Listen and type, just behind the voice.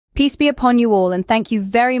Peace be upon you all, and thank you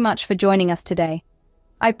very much for joining us today.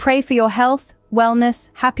 I pray for your health, wellness,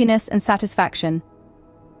 happiness, and satisfaction.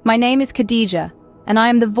 My name is Khadija, and I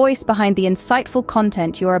am the voice behind the insightful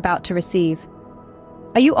content you are about to receive.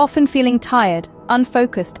 Are you often feeling tired,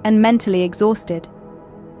 unfocused, and mentally exhausted?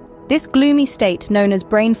 This gloomy state, known as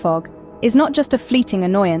brain fog, is not just a fleeting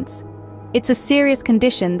annoyance. It's a serious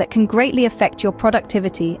condition that can greatly affect your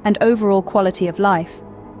productivity and overall quality of life.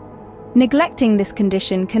 Neglecting this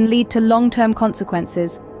condition can lead to long-term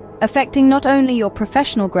consequences, affecting not only your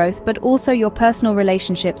professional growth but also your personal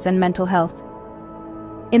relationships and mental health.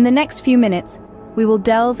 In the next few minutes, we will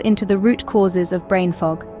delve into the root causes of brain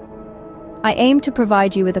fog. I aim to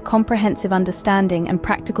provide you with a comprehensive understanding and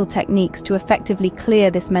practical techniques to effectively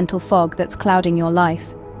clear this mental fog that's clouding your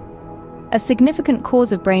life. A significant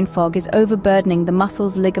cause of brain fog is overburdening the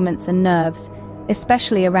muscles, ligaments, and nerves,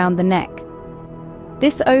 especially around the neck.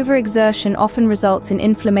 This overexertion often results in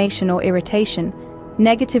inflammation or irritation,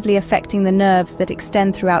 negatively affecting the nerves that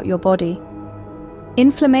extend throughout your body.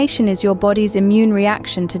 Inflammation is your body's immune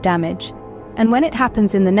reaction to damage, and when it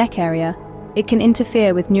happens in the neck area, it can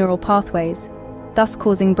interfere with neural pathways, thus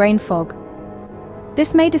causing brain fog.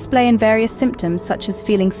 This may display in various symptoms such as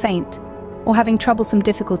feeling faint or having troublesome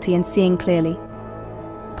difficulty in seeing clearly.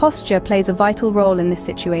 Posture plays a vital role in this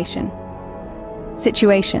situation.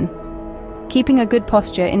 Keeping a good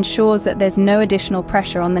posture ensures that there's no additional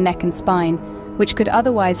pressure on the neck and spine, which could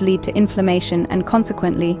otherwise lead to inflammation and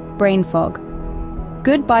consequently, brain fog.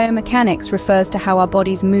 Good biomechanics refers to how our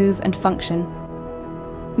bodies move and function.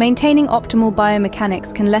 Maintaining optimal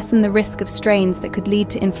biomechanics can lessen the risk of strains that could lead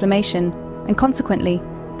to inflammation and consequently,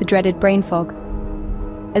 the dreaded brain fog.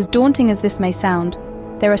 As daunting as this may sound,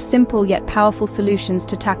 there are simple yet powerful solutions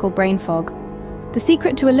to tackle brain fog. The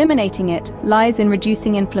secret to eliminating it lies in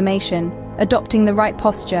reducing inflammation, adopting the right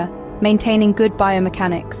posture, maintaining good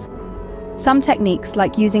biomechanics. Some techniques,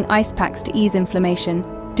 like using ice packs to ease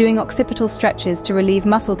inflammation, doing occipital stretches to relieve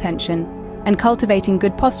muscle tension, and cultivating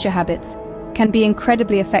good posture habits, can be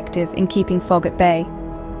incredibly effective in keeping fog at bay.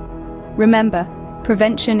 Remember,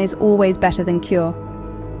 prevention is always better than cure.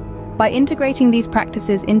 By integrating these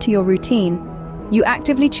practices into your routine, you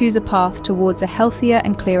actively choose a path towards a healthier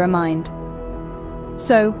and clearer mind.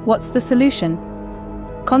 So, what's the solution?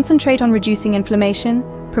 Concentrate on reducing inflammation,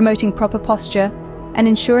 promoting proper posture, and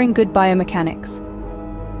ensuring good biomechanics.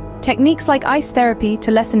 Techniques like ice therapy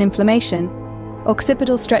to lessen inflammation,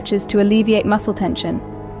 occipital stretches to alleviate muscle tension,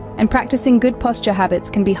 and practicing good posture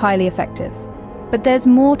habits can be highly effective. But there's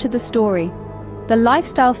more to the story. The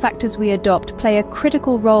lifestyle factors we adopt play a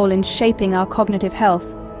critical role in shaping our cognitive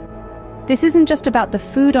health. This isn't just about the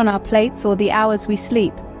food on our plates or the hours we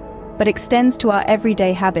sleep, but extends to our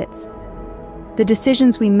everyday habits. The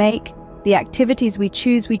decisions we make, the activities we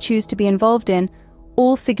choose to be involved in,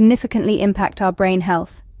 all significantly impact our brain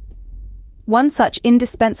health. One such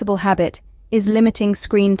indispensable habit is limiting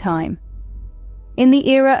screen time. In the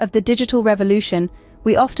era of the digital revolution,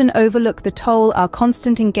 we often overlook the toll our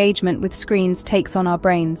constant engagement with screens takes on our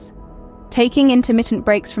brains. Taking intermittent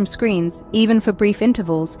breaks from screens, even for brief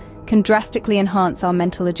intervals, can drastically enhance our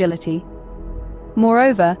mental agility.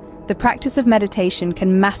 Moreover, the practice of meditation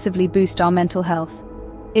can massively boost our mental health.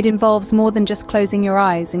 It involves more than just closing your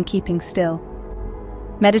eyes and keeping still.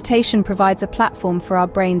 Meditation provides a platform for our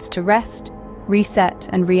brains to rest, reset,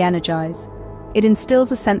 and re-energize. It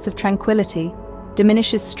instills a sense of tranquility,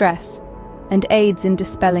 diminishes stress, and aids in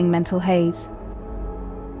dispelling mental haze.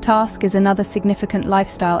 Task is another significant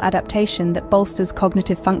lifestyle adaptation that bolsters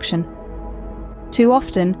cognitive function. Too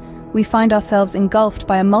often, we find ourselves engulfed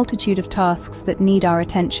by a multitude of tasks that need our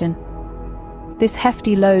attention. This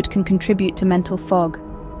hefty load can contribute to mental fog.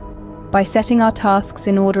 By setting our tasks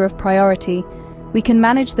in order of priority, we can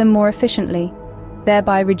manage them more efficiently,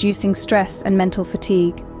 thereby reducing stress and mental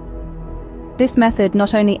fatigue. This method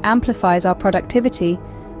not only amplifies our productivity,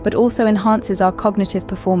 but also enhances our cognitive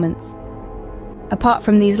performance. Apart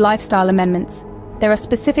from these lifestyle amendments, there are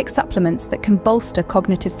specific supplements that can bolster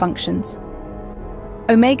cognitive functions.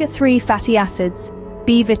 Omega-3 fatty acids,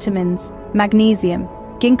 B vitamins, magnesium,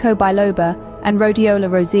 ginkgo biloba, and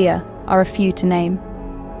rhodiola rosea are a few to name.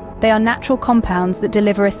 They are natural compounds that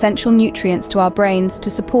deliver essential nutrients to our brains to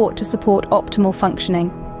support optimal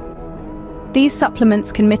functioning. These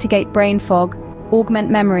supplements can mitigate brain fog, augment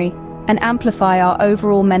memory, and amplify our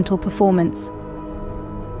overall mental performance.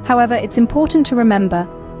 However, it's important to remember,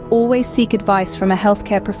 always seek advice from a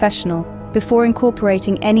healthcare professional before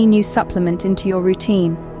incorporating any new supplement into your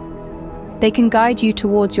routine. They can guide you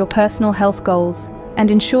towards your personal health goals and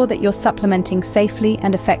ensure that you're supplementing safely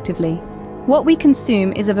and effectively. What we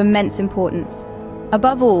consume is of immense importance.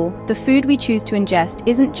 Above all, the food we choose to ingest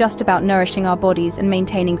isn't just about nourishing our bodies and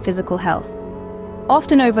maintaining physical health.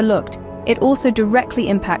 Often overlooked, it also directly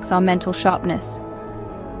impacts our mental sharpness.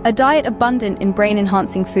 A diet abundant in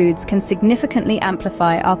brain-enhancing foods can significantly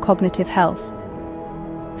amplify our cognitive health.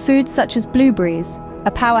 Foods such as blueberries,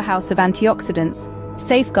 a powerhouse of antioxidants,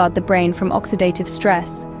 safeguard the brain from oxidative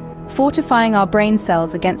stress, fortifying our brain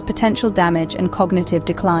cells against potential damage and cognitive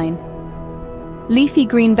decline. Leafy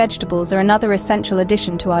green vegetables are another essential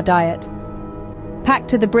addition to our diet. Packed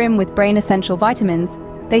to the brim with brain-essential vitamins,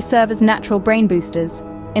 they serve as natural brain boosters,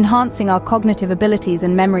 enhancing our cognitive abilities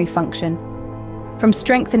and memory function. From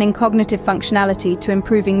strengthening cognitive functionality to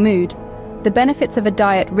improving mood, the benefits of a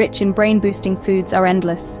diet rich in brain-boosting foods are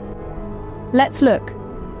endless. Let's look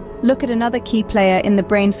at another key player in the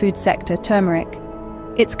brain food sector, turmeric.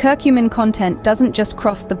 Its curcumin content doesn't just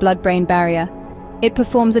cross the blood-brain barrier, it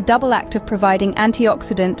performs a double act of providing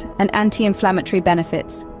antioxidant and anti-inflammatory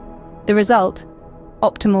benefits. The result?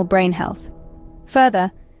 Optimal brain health.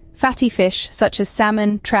 Further, fatty fish such as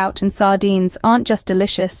salmon, trout, and sardines aren't just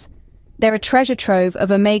delicious, they're a treasure trove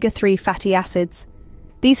of omega-3 fatty acids.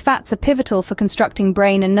 These fats are pivotal for constructing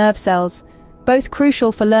brain and nerve cells, both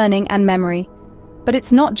crucial for learning and memory. But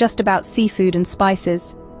it's not just about seafood and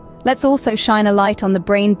spices. Let's also shine a light on the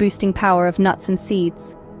brain-boosting power of nuts and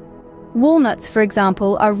seeds. Walnuts, for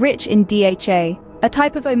example, are rich in DHA, a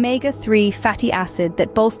type of omega-3 fatty acid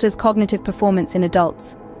that bolsters cognitive performance in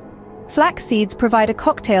adults. Flax seeds provide a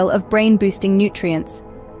cocktail of brain-boosting nutrients: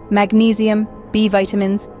 magnesium, B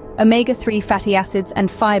vitamins, omega-3 fatty acids,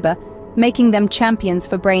 and fiber, making them champions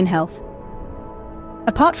for brain health.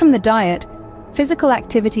 Apart from the diet, physical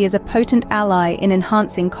activity is a potent ally in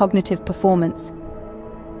enhancing cognitive performance.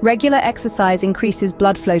 Regular exercise increases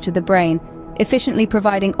blood flow to the brain, efficiently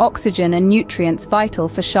providing oxygen and nutrients vital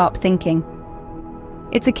for sharp thinking.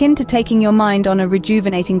 It's akin to taking your mind on a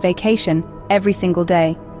rejuvenating vacation every single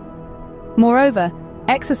day. Moreover,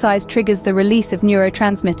 exercise triggers the release of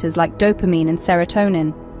neurotransmitters like dopamine and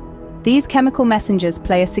serotonin. These chemical messengers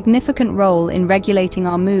play a significant role in regulating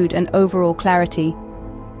our mood and overall clarity.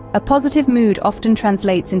 A positive mood often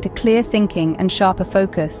translates into clear thinking and sharper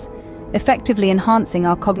focus, effectively enhancing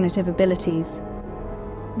our cognitive abilities.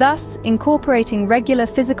 Thus, incorporating regular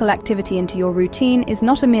physical activity into your routine is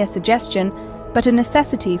not a mere suggestion, but a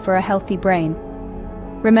necessity for a healthy brain.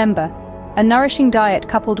 Remember, a nourishing diet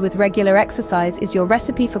coupled with regular exercise is your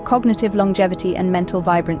recipe for cognitive longevity and mental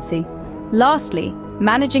vibrancy. Lastly,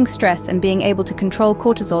 managing stress and being able to control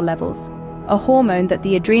cortisol levels, a hormone that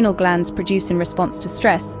the adrenal glands produce in response to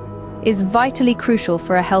stress, is vitally crucial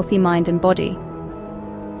for a healthy mind and body.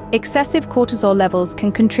 Excessive cortisol levels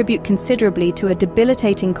can contribute considerably to a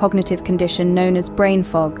debilitating cognitive condition known as brain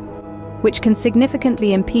fog, which can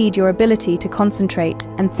significantly impede your ability to concentrate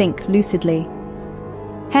and think lucidly.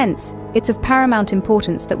 Hence, it's of paramount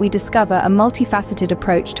importance that we discover a multifaceted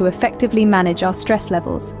approach to effectively manage our stress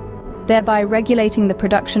levels, thereby regulating the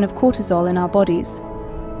production of cortisol in our bodies.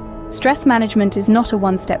 Stress management is not a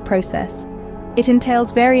one-step process. It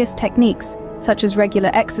entails various techniques, such as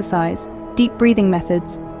regular exercise, deep breathing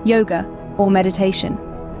methods, yoga, or meditation.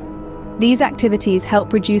 These activities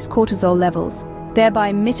help reduce cortisol levels,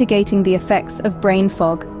 thereby mitigating the effects of brain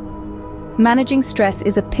fog. Managing stress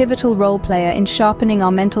is a pivotal role player in sharpening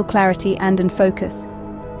our mental clarity and in focus.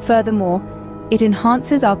 Furthermore, it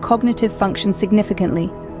enhances our cognitive function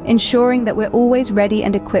significantly, ensuring that we're always ready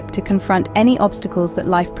and equipped to confront any obstacles that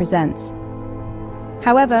life presents.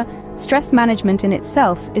 However, stress management in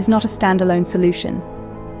itself is not a standalone solution.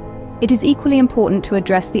 It is equally important to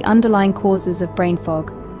address the underlying causes of brain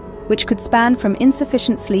fog, which could span from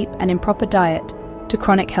insufficient sleep and improper diet to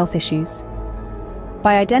chronic health issues.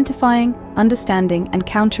 By identifying, understanding, and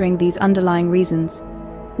countering these underlying reasons,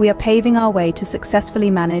 we are paving our way to successfully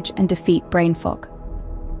manage and defeat brain fog.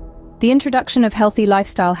 The introduction of healthy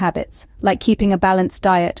lifestyle habits, like keeping a balanced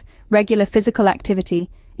diet, regular physical activity,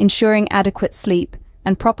 ensuring adequate sleep,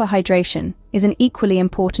 and proper hydration, is an equally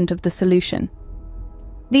important of the solution.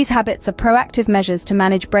 These habits are proactive measures to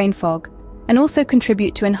manage brain fog and also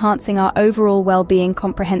contribute to enhancing our overall well-being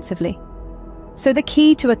comprehensively. So the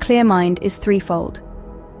key to a clear mind is threefold.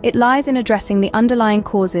 It lies in addressing the underlying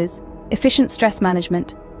causes, efficient stress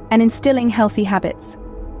management, and instilling healthy habits.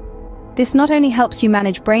 This not only helps you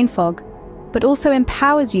manage brain fog, but also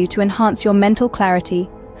empowers you to enhance your mental clarity,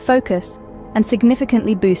 focus, and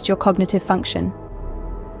significantly boost your cognitive function.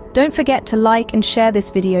 Don't forget to like and share this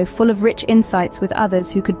video full of rich insights with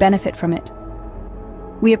others who could benefit from it.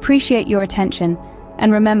 We appreciate your attention,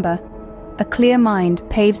 and remember, a clear mind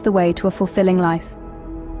paves the way to a fulfilling life.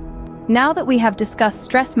 Now that we have discussed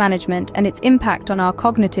stress management and its impact on our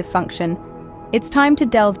cognitive function, it's time to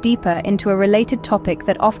delve deeper into a related topic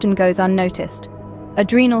that often goes unnoticed: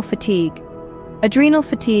 adrenal fatigue. Adrenal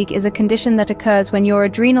fatigue is a condition that occurs when your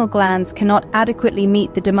adrenal glands cannot adequately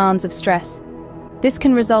meet the demands of stress. This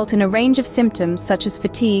can result in a range of symptoms such as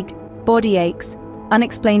fatigue, body aches,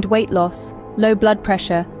 unexplained weight loss, low blood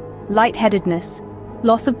pressure, lightheadedness,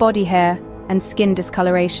 loss of body hair, and skin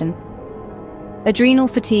discoloration. Adrenal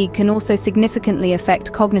fatigue can also significantly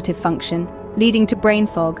affect cognitive function, leading to brain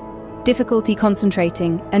fog, difficulty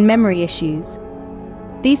concentrating, and memory issues.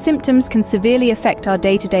 These symptoms can severely affect our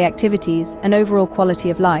day-to-day activities and overall quality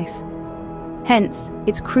of life. Hence,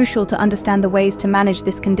 it's crucial to understand the ways to manage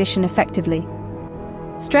this condition effectively.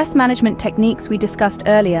 Stress management techniques we discussed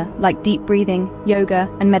earlier, like deep breathing, yoga,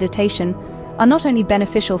 and meditation, are not only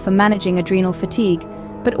beneficial for managing adrenal fatigue,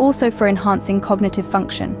 but also for enhancing cognitive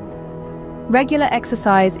function. Regular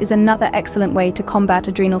exercise is another excellent way to combat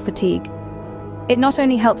adrenal fatigue. It not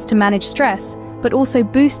only helps to manage stress, but also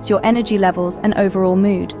boosts your energy levels and overall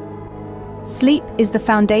mood. Sleep is the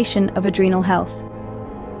foundation of adrenal health.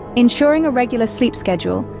 Ensuring a regular sleep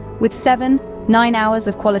schedule, with 7-9 hours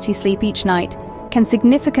of quality sleep each night, can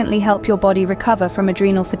significantly help your body recover from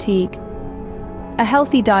adrenal fatigue. A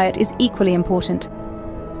healthy diet is equally important.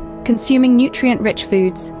 Consuming nutrient-rich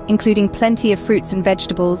foods, including plenty of fruits and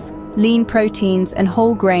vegetables, lean proteins, and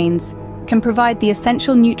whole grains, can provide the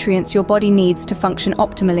essential nutrients your body needs to function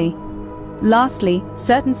optimally. Lastly,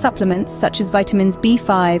 certain supplements such as vitamins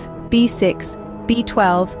B5, B6,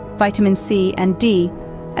 B12, vitamin C and D,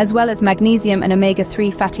 as well as magnesium and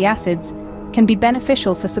omega-3 fatty acids, can be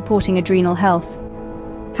beneficial for supporting adrenal health.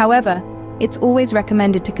 However, it's always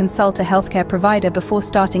recommended to consult a healthcare provider before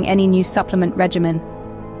starting any new supplement regimen.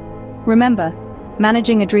 Remember,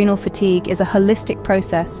 managing adrenal fatigue is a holistic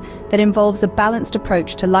process that involves a balanced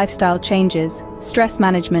approach to lifestyle changes, stress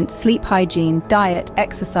management, sleep hygiene, diet,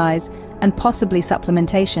 exercise, and possibly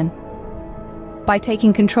supplementation. By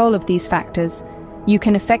taking control of these factors, you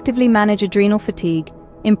can effectively manage adrenal fatigue,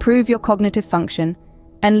 improve your cognitive function,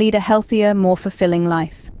 and lead a healthier, more fulfilling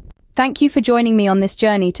life. Thank you for joining me on this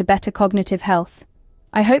journey to better cognitive health.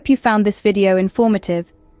 I hope you found this video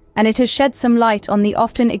informative, and it has shed some light on the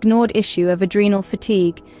often ignored issue of adrenal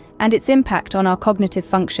fatigue and its impact on our cognitive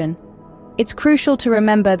function. It's crucial to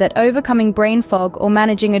remember that overcoming brain fog or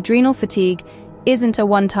managing adrenal fatigue isn't a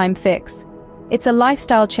one-time fix. It's a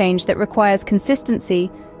lifestyle change that requires consistency,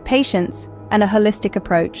 patience, and a holistic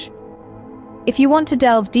approach. If you want to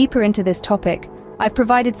delve deeper into this topic, I've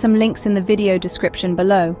provided some links in the video description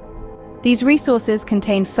below. These resources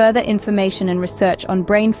contain further information and research on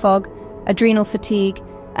brain fog, adrenal fatigue,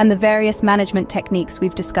 and the various management techniques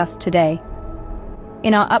we've discussed today.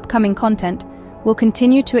 In our upcoming content, we'll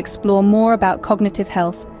continue to explore more about cognitive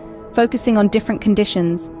health, focusing on different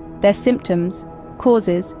conditions, their symptoms,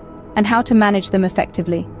 causes, and how to manage them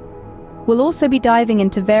effectively. We'll also be diving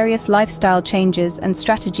into various lifestyle changes and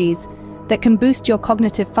strategies that can boost your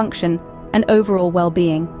cognitive function and overall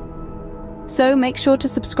well-being. So make sure to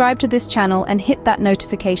subscribe to this channel and hit that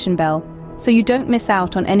notification bell so you don't miss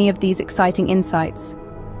out on any of these exciting insights.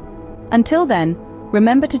 Until then,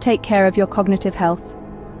 remember to take care of your cognitive health,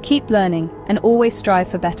 keep learning, and always strive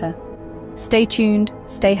for better. Stay tuned,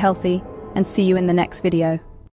 stay healthy, and see you in the next video.